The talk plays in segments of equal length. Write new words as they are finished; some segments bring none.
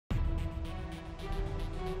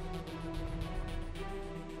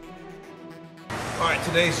Alright,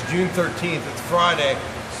 today's June 13th, it's Friday,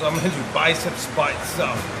 so I'm going to do biceps by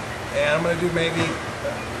itself. And I'm going to do maybe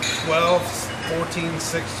 12, 14,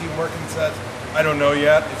 16 working sets. I don't know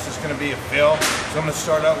yet, it's just going to be a feel. So I'm going to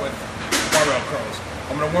start out with barbell curls.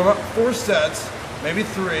 I'm going to warm up 4 sets, maybe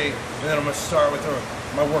 3, and then I'm going to start with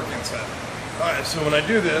my working set. Alright, so when I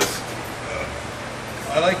do this,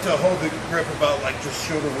 I like to hold the grip about like just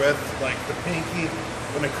shoulder width, like the pinky.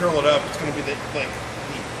 When I curl it up, it's going to be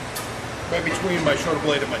right between my shoulder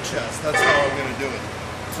blade and my chest. That's how I'm going to do it.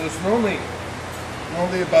 So it's normally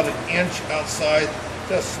about an inch outside.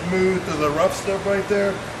 That's smooth to the rough stuff right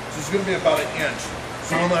there. So it's going to be about an inch.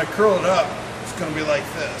 So when I curl it up, it's going to be like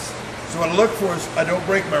this. So what I look for is I don't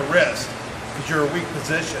break my wrist because you're a weak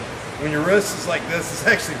position. When your wrist is like this, it's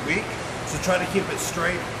actually weak. So try to keep it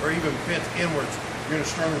straight or even bent inwards. You're in a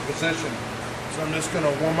stronger position. So I'm just going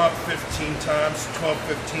to warm up 15 times, 12,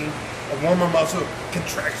 15. A warmer muscle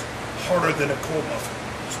contracts harder than a cold muscle.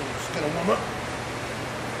 So I'm just going to warm up.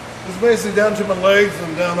 It's basically down to my legs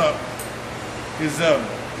and down up.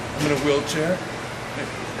 I'm in a wheelchair.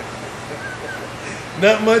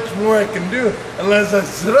 Not much more I can do unless I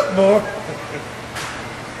sit up more.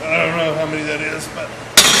 I don't know how many that is, but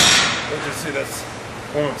let's just see, that's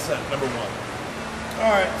warm-up set number 1.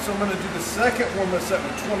 Alright, so I'm going to do the second warm-up set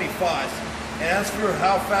with 25s. And as for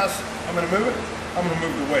how fast I'm going to move it, I'm going to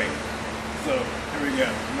move the weight. So, here we go.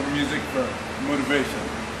 A little music for motivation.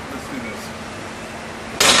 Let's do this.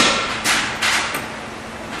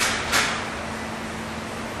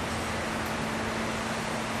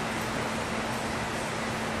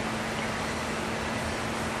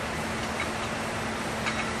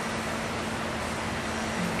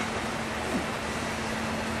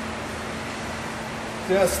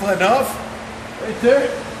 See that sliding off? Right there?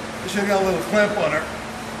 I should have got a little clamp on her.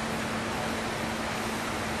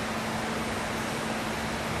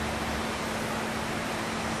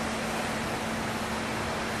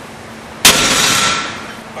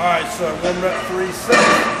 Alright, so 1 rep, 3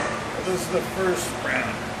 sets. This is the first round.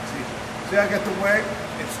 See I got the weight?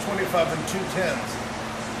 It's 25 and 2 10s.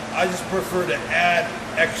 I just prefer to add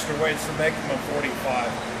extra weights to make them a 45.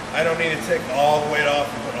 I don't need to take all the weight off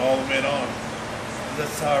and put all the weight on.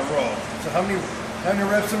 That's how I roll. So how many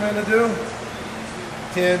reps am I going to do?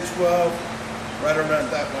 10, 12, right around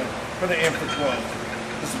that one. I'm going to aim for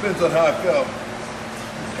 12. This depends on how I feel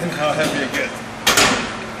and how heavy it gets.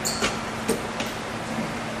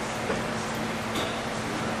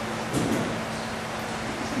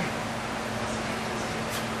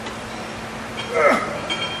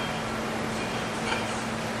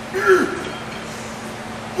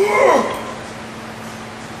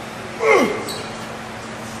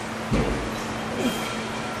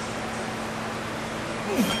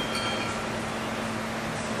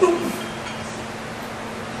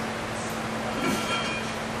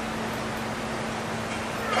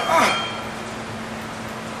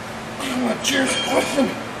 Cheers, question.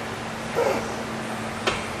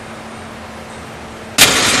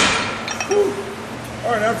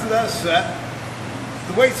 Alright, after that set,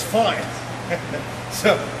 the weight's fine.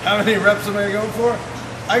 So, how many reps am I going for?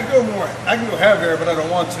 I can go more. I can go heavier, but I don't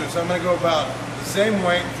want to. So I'm going to go about the same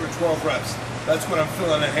weight for 12 reps. That's what I'm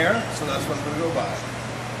feeling in here, so that's what I'm going to go by.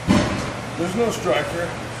 There's no striker.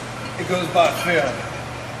 It goes by feel.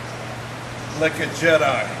 Like a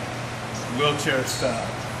Jedi. Wheelchair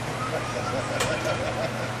style.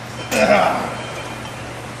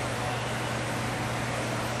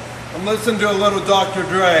 I'm listening to a little Dr.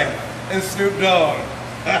 Dre and Snoop Dogg.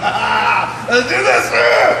 Let's do this!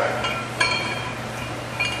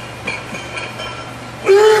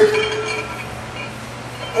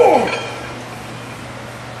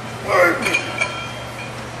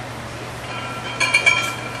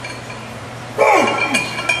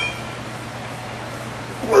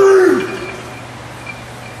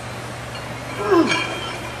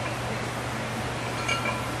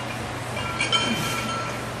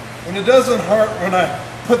 And it doesn't hurt when I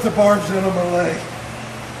put the bars in on my leg.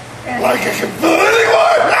 Like I can feel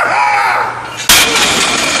anyone!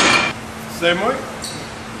 Same way.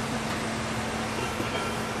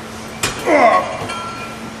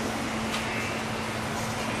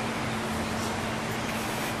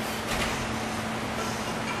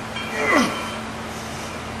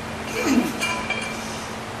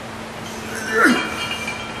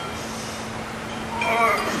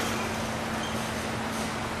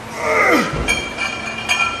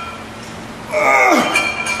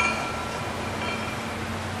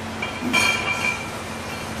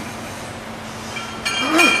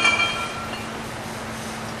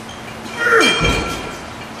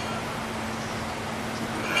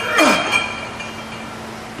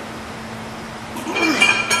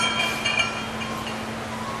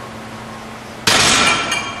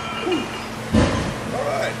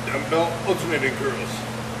 alternating curls.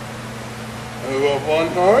 I'll go up one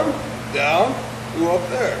arm, down, go up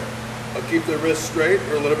there. I'll keep the wrist straight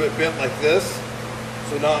or a little bit bent like this.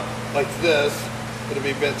 So not like this, it'll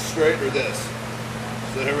be bent straight or this.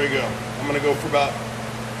 So here we go. I'm gonna go for about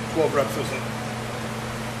 12 reps or so.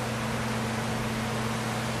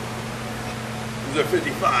 These are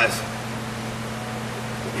 55s.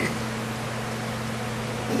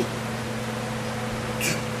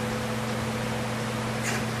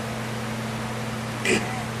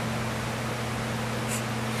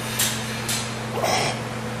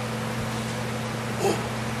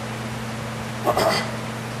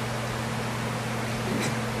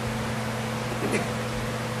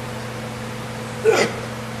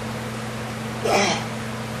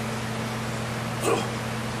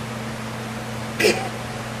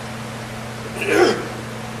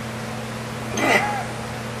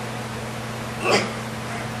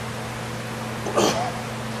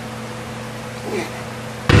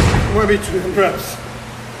 Between reps.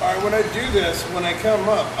 All right, when I do this, when I come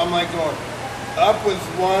up, I'm like going up with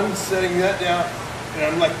one, setting that down, and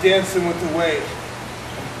I'm like dancing with the weight.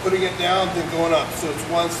 I'm putting it down, then going up. So it's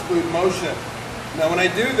one smooth motion. Now when I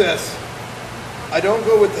do this, I don't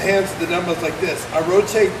go with the hands of the dumbbells like this. I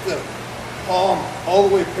rotate the palm all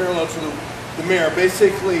the way parallel to the mirror,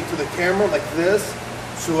 basically to the camera like this,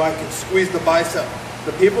 so I can squeeze the bicep.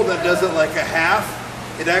 The people that does it like a half,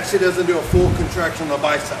 it actually doesn't do a full contraction of the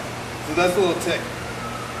bicep. So that's a little tick.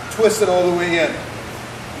 Twist it all the way in.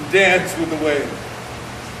 Dance with the weight.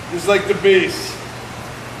 Just like the beast.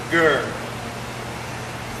 Grr.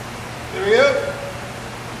 There we go.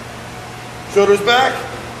 Shoulders back,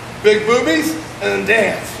 big boobies, and then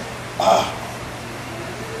dance. Ah.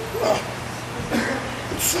 Ah.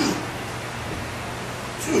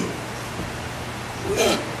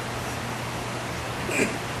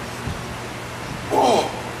 Oh.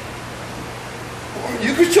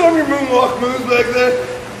 You can show them your moonwalk moves back there.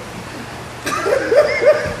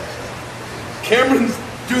 Cameron's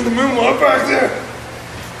doing the moonwalk back there.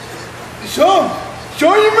 Show him.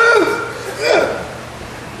 Show your moves. Yeah.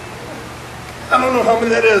 I don't know how many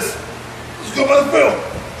that is. Just go by the feel.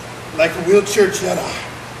 Like a wheelchair Jedi.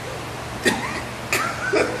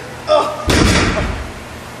 Oh.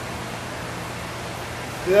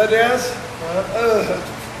 See that dance?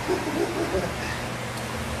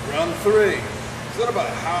 Round 3. It's not about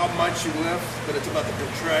how much you lift, but it's about the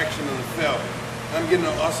contraction of the fill. I'm getting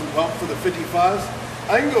an awesome pump for the 55s.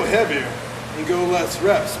 I can go heavier and go less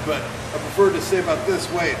reps, but I prefer to stay about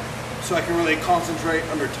this weight so I can really concentrate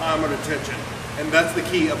under time, under tension. And that's the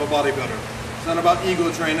key of a bodybuilder. It's not about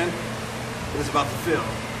ego training, it's about the fill.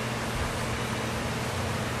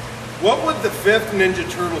 What would the 5th Ninja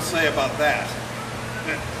Turtle say about that?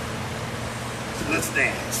 So let's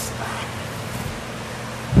dance.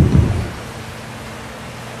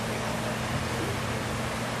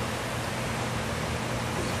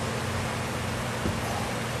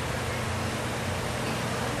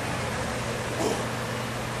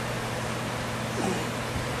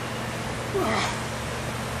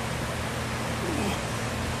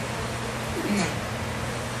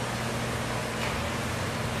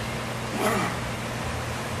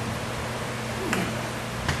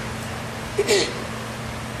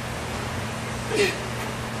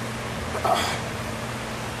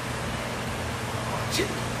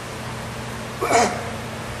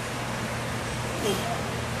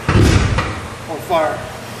 On fire.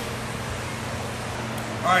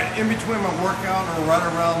 All right, in between my workout or right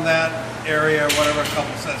around that area, whatever a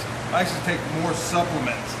couple sets, I actually take more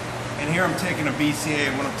supplements. And here I'm taking a BCA,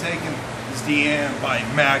 and what I'm taking is DN by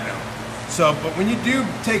Magnum. So, but when you do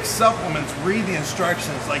take supplements, read the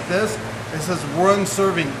instructions like this. It says 1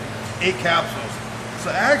 serving 8 capsules.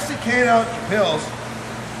 So actually count out your pills.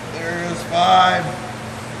 There's 5.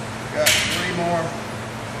 Got 3 more.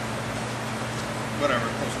 Whatever,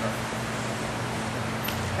 close enough.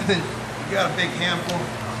 And then you got a big handful.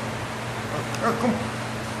 Oh, come on.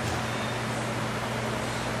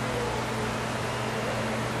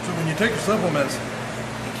 So when you take your supplements,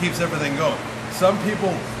 it keeps everything going. Some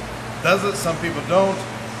people does it, some people don't,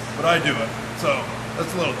 but I do it. So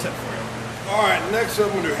that's a little tip for you. All right, next up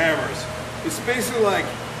I'm gonna do hammers. It's basically like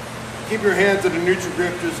keep your hands at a neutral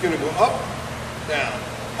grip, just gonna go up, down,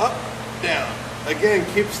 up, down. Again,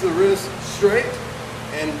 keeps the wrist straight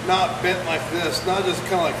and not bent like this, not just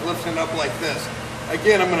kind of like lifting up like this.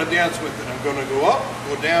 Again, I'm gonna dance with it. I'm gonna go up,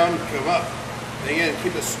 go down, come up. And again,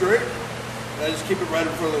 keep it straight, and I just keep it right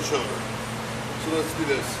in front of the shoulder. So let's do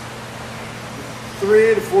this.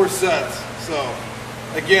 3 to 4 sets. So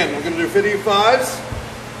again, we're gonna do 55s.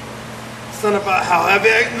 It's not about how heavy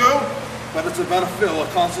I can go, but it's about a feel, a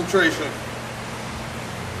concentration.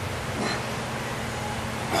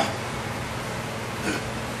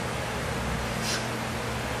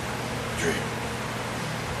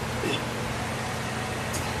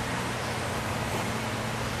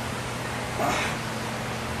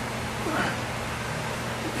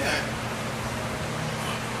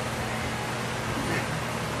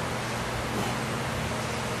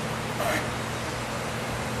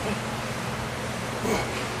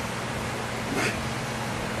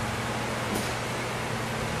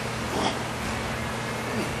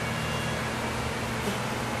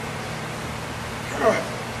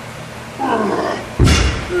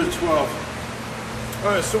 to 12.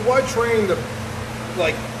 All right, so why train the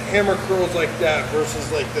like hammer curls like that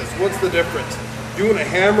versus like this? What's the difference? Doing a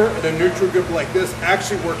hammer and a neutral grip like this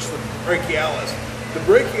actually works the brachialis. The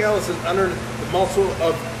brachialis is under the muscle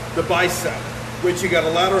of the bicep, which you got a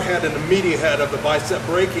lateral head and a medial head of the bicep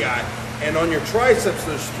brachii. And on your triceps,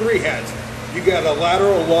 there's 3 heads. You got a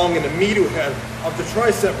lateral, long, and a medial head of the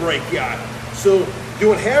tricep brachii. So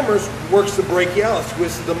doing hammers works the brachialis, which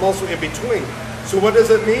is the muscle in between. So what does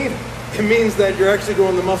it mean? It means that you're actually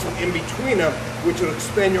doing the muscle in between them, which will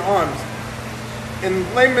expand your arms. In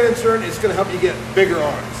layman's terms, it's going to help you get bigger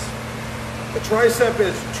arms. A tricep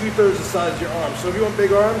is 2/3 the size of your arm. So if you want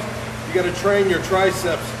big arms, you got to train your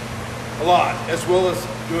triceps a lot, as well as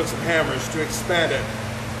doing some hammers to expand it.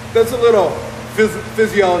 That's a little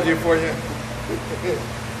physiology for you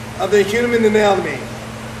of the human anatomy.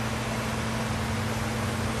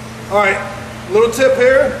 All right, little tip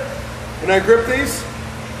here. When I grip these,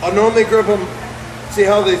 I'll normally grip them, see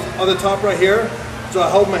how they on the top right here? So I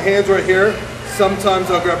hold my hands right here. Sometimes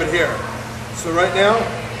I'll grab it here. So right now,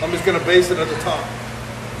 I'm just gonna base it at the top.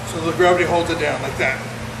 So the gravity holds it down like that.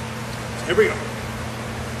 So here we go.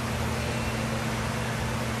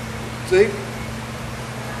 See?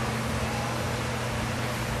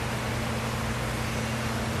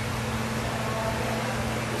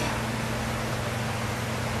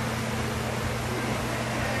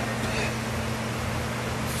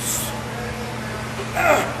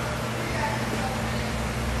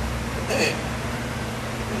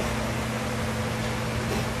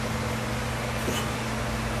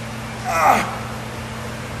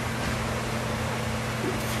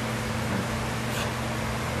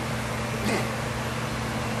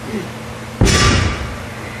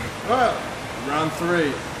 Well, round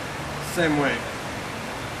 3, same weight.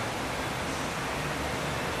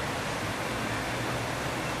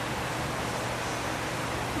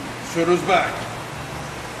 Shoulders back.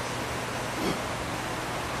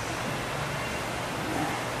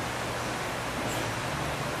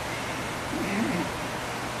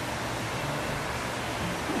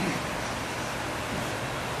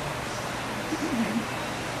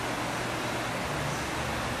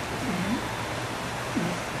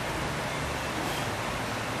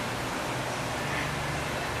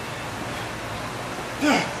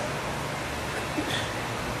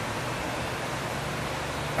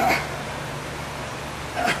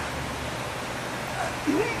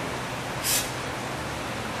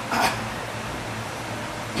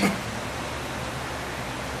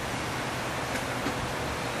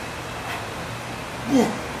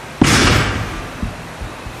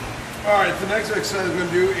 Alright, the next exercise we're going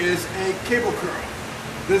to do is a cable curl.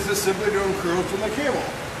 This is simply doing curls from the cable.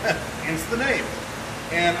 Hence the name.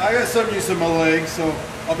 And I got some use of my legs, so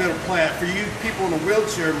I'll be able to plan. For you people in a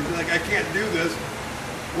wheelchair, like I can't do this,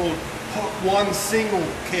 we'll hook one single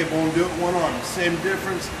cable and do it one arm. Same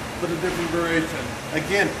difference, but a different variation.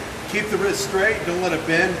 Again, keep the wrist straight, don't let it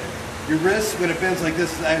bend. Your wrist, when it bends like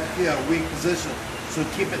this, is actually a weak position. So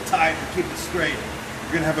keep it tight or keep it straight.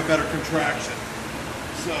 You're going to have a better contraction.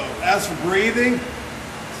 So as for breathing,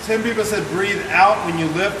 some people said breathe out when you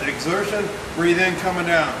lift, exertion, breathe in coming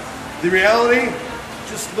down. The reality,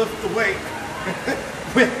 just lift the weight.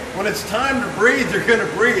 When it's time to breathe, you're going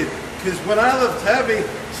to breathe. Because when I lift heavy,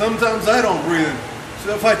 sometimes I don't breathe in.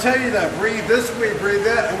 So if I tell you that, breathe this way, breathe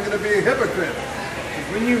that, I'm going to be a hypocrite.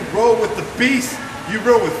 When you roll with the beast, you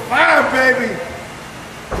roll with fire, baby.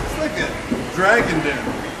 It's like a dragon den.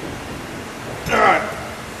 All right.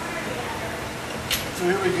 So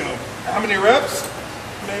here we go. How many reps?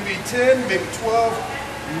 Maybe 10, maybe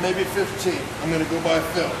 12, maybe 15. I'm going to go by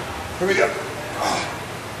feel. Here we go.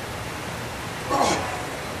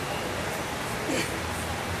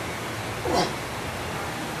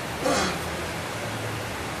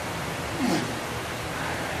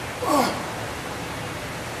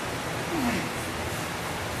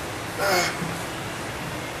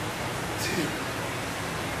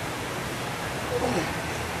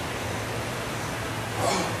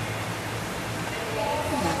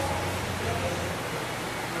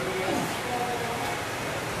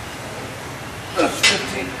 That's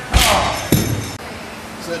 15.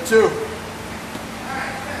 Set 2.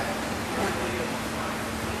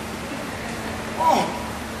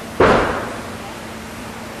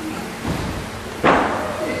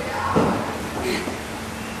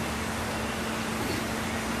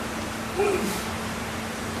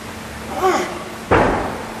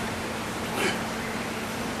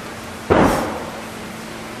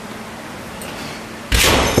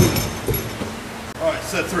 All right,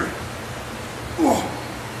 set 3.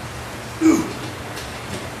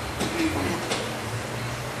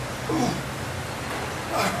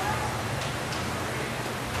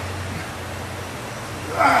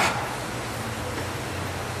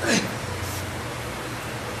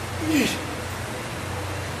 Yeesh.